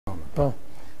Po.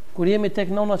 Kur jemi tek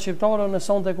nonat shqiptare, në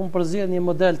sonte kum përzgjedh një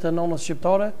model të nonës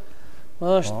shqiptare.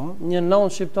 Është një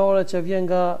nonë shqiptare që vjen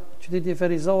nga qyteti i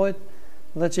Ferizoit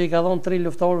dhe që i ka dhënë 3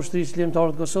 luftarë ushtrisë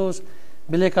ligjore të Kosovës,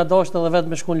 bile ka dashur edhe vetë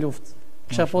me shkon luftë.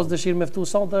 Kisha pas dëshirë me ftu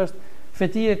sonte është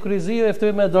Fetie Kryzio e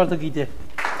ftoi me dorë të kite.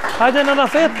 Hajde në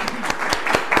fet.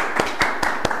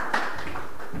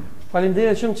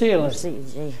 Faleminderit shumë që erdhe.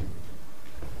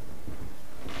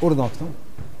 Urdhë këtu.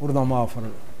 Urdhë më afër.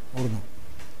 Urdhë.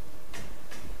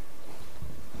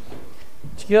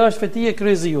 Kjo është Fetie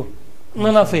Kryzio.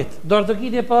 Në fet. Dorë të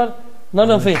kite par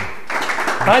në fet.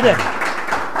 Hajde.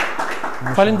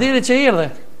 Faleminderit që erdhe.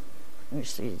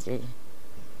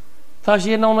 Thash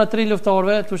je nëna 3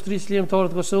 luftarëve të ushtrisë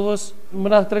ligjore të Kosovës, më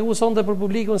na tregu sonte për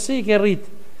publikun si i ke rrit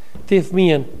ti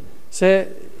fëmijën, se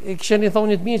e kisheni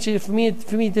thonë të mirë që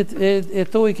fëmijët e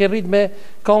to i ke rrit me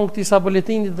këngë të sa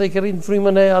buletinit dhe i ke rrit në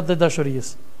frymën e atë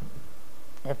dashurisë.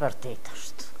 E vërtet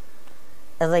është.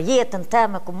 Edhe jetën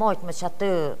teme ku mojt me që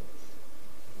atë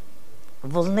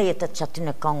vullnetet që aty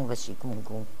në këngëve që i ku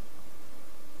mungu.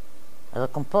 Edhe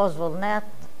kum pas vullnet,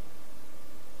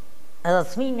 edhe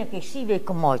thminë e këshive i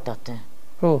ku mojt atë.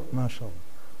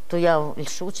 Tu ja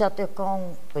lëshu që atë këngë,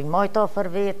 tu i mojt ofër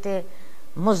vete,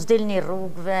 mos dilni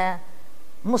rrugve,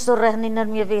 mos u rrehni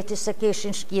nërmje veti se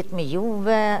keshin shkjet me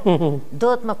juve, do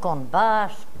të më konë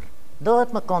bashk, do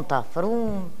të më konë të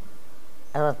afrum,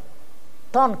 edhe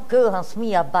tonë këhën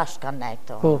thmija bashka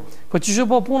nejto. Po që shu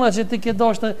po puna që ti ke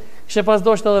dashtë, kështë pas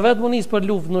dashtë edhe vetë më njësë për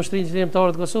luft në shtrinë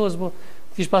ligjore të Kosovës, po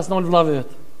kish pas nëllë vla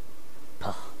vetë.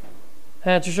 Po.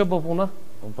 Që shu po puna?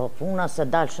 Po puna se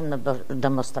dalshëm në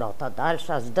demonstrata,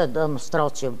 dalsha zdo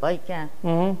demonstrat që bëjke,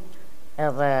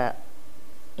 edhe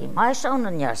i majsha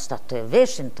unë njërës të atë,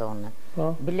 veshin të unë.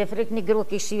 Bile frik një gru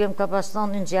kishivem ka pas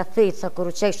thonë në gjathet, sa kur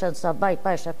u qesha në sabaj,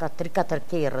 pa isha ka 3-4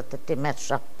 kjerët të ti me të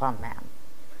shak pa men.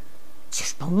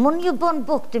 Qish pa më një bënë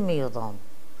buk të mi u dhonë.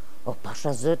 O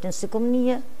pasha zëtin si kum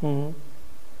një.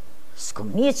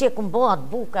 S'kum një që e kum bo atë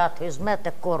buka atë hizmet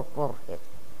e kur hit.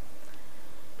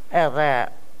 Edhe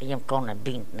jem kone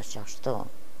bindë në qashtu.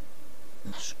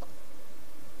 Në shku.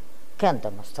 Kënë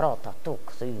demonstrata tu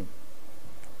këthy.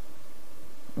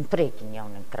 Në prekin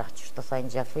janë në kraqë, të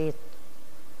thajnë gjafit.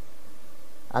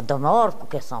 A do me orë ku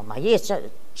ke thonë, ma je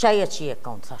qaje që je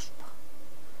konë, thash po.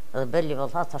 Edhe belli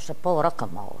vëllha, thash e po, rëka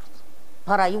ma orë.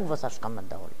 Para juve, thash ka me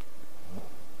dollë.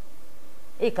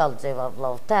 I kalëdzeva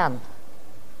vlavë temë.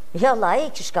 Jalla,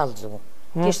 i kish kalëdzu.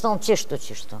 Kish thonë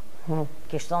qishtu.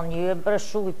 Kish thonë një e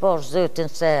breshu i posh zëtin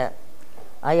se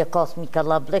aje ka thmi ka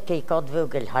lableke, i ka të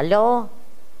vëgël hala,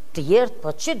 të jertë, po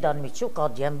që danë mi që ka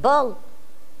djemë balë.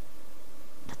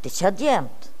 Në ti që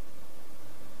djemët.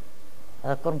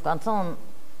 Edhe kur më kanë thonë,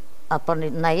 apo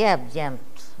në jebë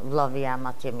djemët, vlavë jam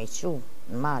atje mi që,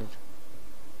 në malë.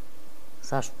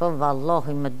 Thash po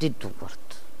vallohi me 2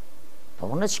 duart. Po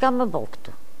unë qka me bo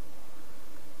këtu?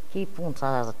 Ki punë tha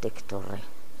edhe të këtu rrej,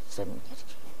 se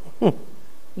mirë.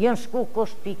 Jënë shku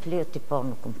kosht pik leti po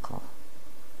nuk më ka.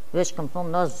 Veç këm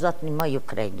thonë, në zatë një ma ju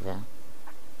krejnëve.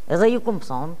 Edhe ju këm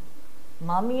thonë,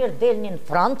 ma mirë del një në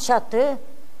Francë që atë,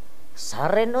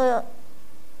 sa rejnë,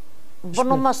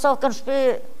 bënu masakën shpe,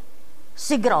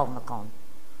 si grav me kanë.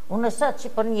 Unë e sa që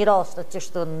për një rastet që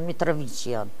shtë në Mitrovici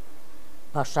janë.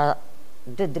 Pasha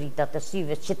 2 dritat e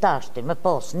sive që tashti, me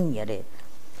pas njëri,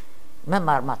 me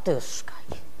marrë ma të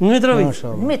shkaj. Në Mitrovici?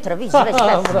 Në Mitrovici, veç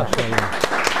lesë.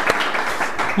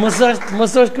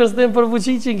 Mos është kërstem për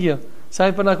Vučićin kjo? Sa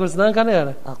i për nga kërstem ka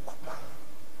nere? A kuku,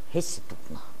 hesi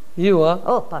tukna. Ju, a?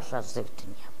 O, pasha zëtë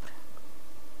një bre.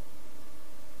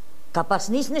 Ka pas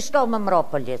njës një shkall me mra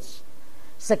për lecë.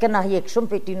 Se këna hjek shumë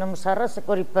për ty në mësarë, se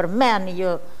kur i përmeni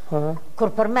jo, kur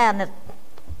përmenet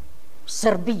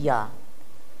Serbia,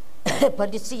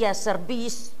 policia e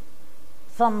Serbis,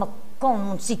 thëmë më konë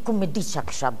mundësi ku me di që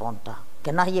kësha bonta.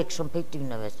 Këna hjek shumë për ty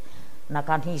në veç. Na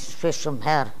kanë hisë shpesh shumë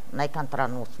herë, na i kanë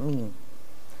tranu thminë.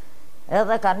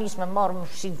 Edhe kanë hisë me marë më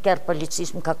fshinë kërë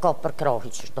policisë më ka ka për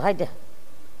krahi qështu. Hajde.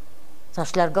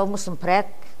 Thash largo mu së më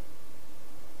prek.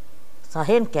 Tha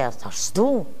hen kërë, thash s'du.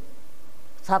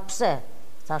 Tha pse?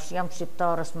 Thash jam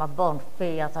shqiptarës ma banë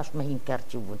feja, thash me hinë kërë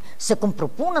quvën. Se këm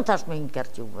propunën, thash me hinë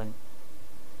kërë quvën.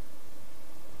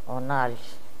 O nalë,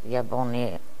 ja boni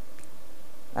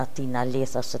ati në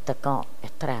letha se të ka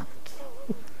e trend.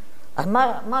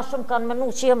 Ma shumë kanë menu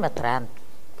që jë me trend.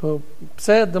 Po,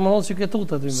 pse dhe më thonë që ke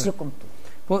tutë aty me? Si këm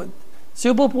tutë. Po,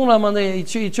 si u po puna më ndaj,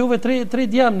 i quve 3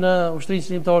 djemë në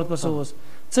ushtrinë ligjore të Kosovës.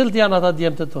 Cilët janë ata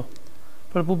djemë të to?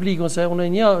 Për publikun, se unë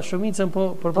e një shumicën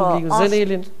po për publikun.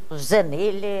 Zenelin?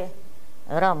 Zeneli,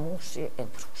 Ramushi e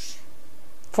Brushi.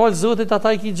 Falë zotit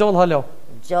ata i ki gjallë halo?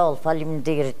 Gjallë,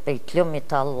 faleminderit për i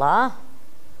klumit Allah,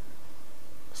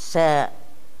 se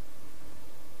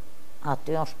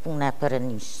aty është puna e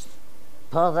Perënisë.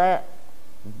 Po dhe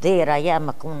dera jam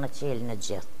e konë në qelë në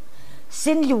gjithë.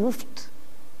 Si në luft,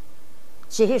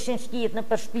 që ishin shkijet në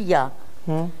përshpia,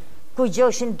 ku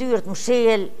gjoshin dyrt më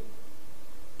shel,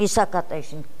 isa ka të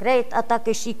ishin krejt, ata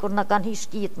këshi kur në kanë hi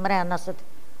shkijet mrena, se të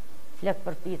flek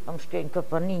për pitë, për më shkojnë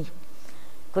këpërni.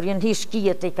 Kur jenë hi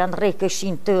shkijet, i kanë rej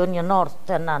këshin të një nërë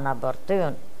të nana bërë të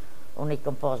unë i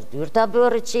këm pas dyrt e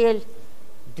bërë qel,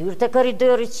 dyrt e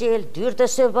koridori qel, dyrt e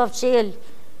sëbav qel,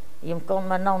 i më konë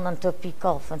me nonën të pi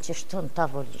kafën që shtë në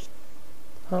tavolit.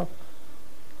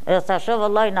 E thashe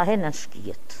vëllaj na hinën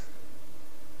shkijet.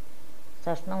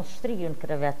 Thash në shtriju në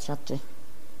krevet që aty.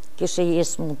 Kishe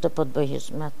jesë mund të po të bëj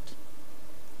hizmet.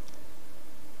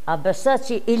 A besa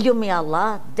që i ljumi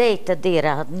Allah, dejtë e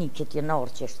dere atë një këtë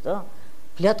jenarë që shtë,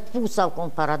 plët këpusa u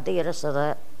konë para deres edhe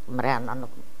mrena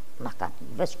nuk në kanë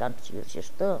një, veç kanë qyrë që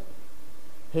shtë.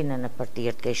 Hinën e për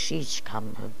tjertë këshi që ka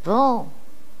me bo.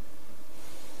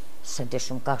 Se dhe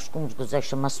shumë ka shkumë, shguzaj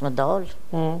shumë as me dalë.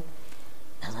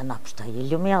 Edhe na pështa i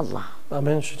ljumi Allah.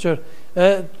 Amen, shqyqër.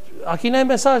 A kina e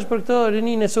mesazh për këtë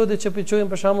rinin e sodit që pëqojnë,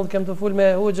 për shembull kem të ful me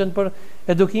hoxhën për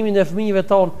edukimin e fëmijëve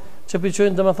tonë, që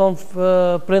pëqojnë dhe me thonë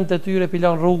prindët e tyre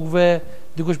pilan rrugëve,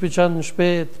 dikush pëqojnë në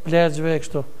shpet, plegjve,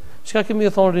 kështu. Çka kemi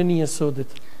ju thonë rini e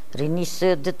sodit? Rini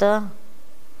sodit,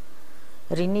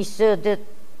 rini sodit,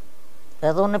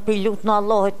 edhe në pilut në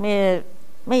Allahit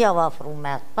me javë afru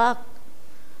me atë pak,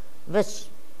 veç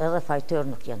edhe fajtër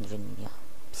nuk janë rinia.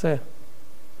 Pse?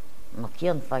 Nuk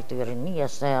janë fajtër rinia,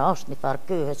 se është një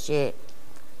farkëhe që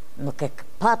nuk e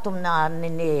patum në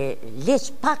një leq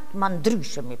pak ma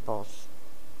ndryshëm i pas.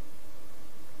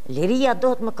 Liria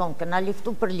do të më konë, këna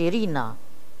liftu për lirina,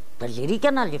 për liri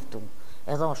këna liftu,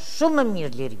 edhe është shumë më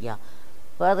mirë liria,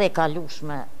 po edhe e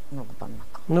kalushme nuk bën më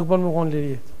konë. Nuk bën më konë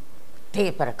lirijet?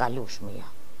 Te për e kalushme, ja.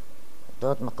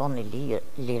 Do të më konë një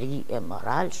liri e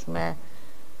moralshme,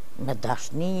 me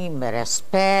dashni, me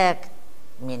respekt,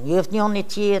 me njëft njën i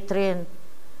tjetrin,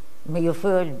 me ju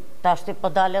fëll, ta shte po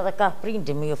dalë edhe ka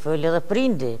prindi, me ju fëll edhe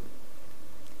prindi.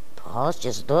 Po,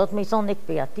 që s'do të me i thonë ik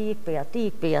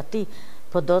pëj ati,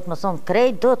 po do të me thonë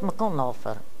krejt, do të me konë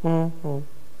ofer.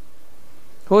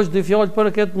 Hoq, dy fjallë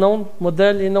për këtë non,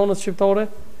 model i nonës shqiptare,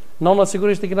 nona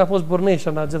sigurisht i kena posë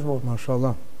Baresha na gjithmonë.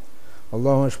 Mashallah.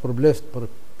 Allahu është përbleft për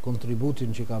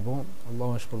kontributin që ka bon,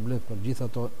 Allahu është përbleft për gjitha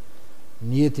to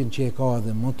njetin që e ka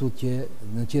dhe më tutje,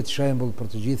 në qëtë shembull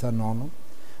për të gjitha nonën.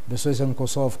 Besoj se në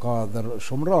Kosovë ka dhe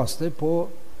shumë raste,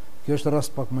 po kjo është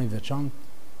rast pak më i veçantë,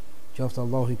 qoftë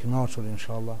Allahu i kënaqur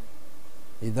inshallah,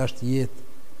 i dasht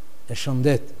jetë e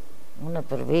shëndet. Unë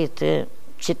për vete,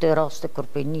 që të raste kur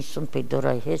për njësën për i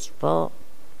doraj heq, po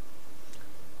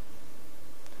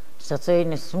se thëj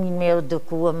në smin me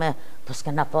edukua me, po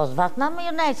s'kena pas vakt, na me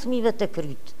ju nejtë smive të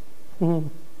krytë.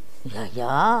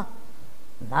 Ja,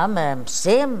 na me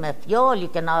mësim, me fjalli,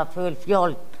 kena fëll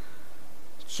fjall,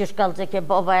 që shkallë të ke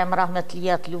baba e më rahmet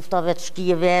lijat luftave të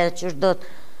shkijeve, që është do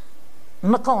të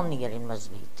më konë njërin më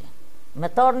zviti. Me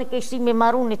tarë një kështimi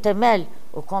maruni të mel,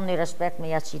 u konë një respekt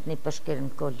me jaqit një përshkirin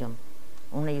kollëm.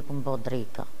 Unë i këmë bo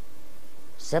drejka.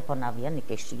 Se po na vjen një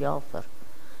kështi afer.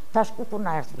 Ta shku ku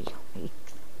na erdhë viljo.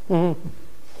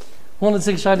 Unë të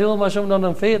se kësha ljohë ma shumë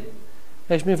në fetë,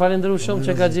 e shmi falendru shumë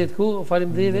që ka gjithë ku,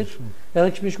 falimderit, edhe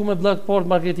këshmi shku me blog port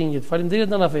marketingit. Falimderit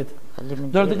në fetë.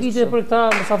 Dorë të kite për këta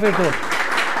mësafer të.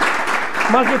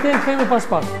 Marketing kemi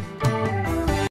pas pak.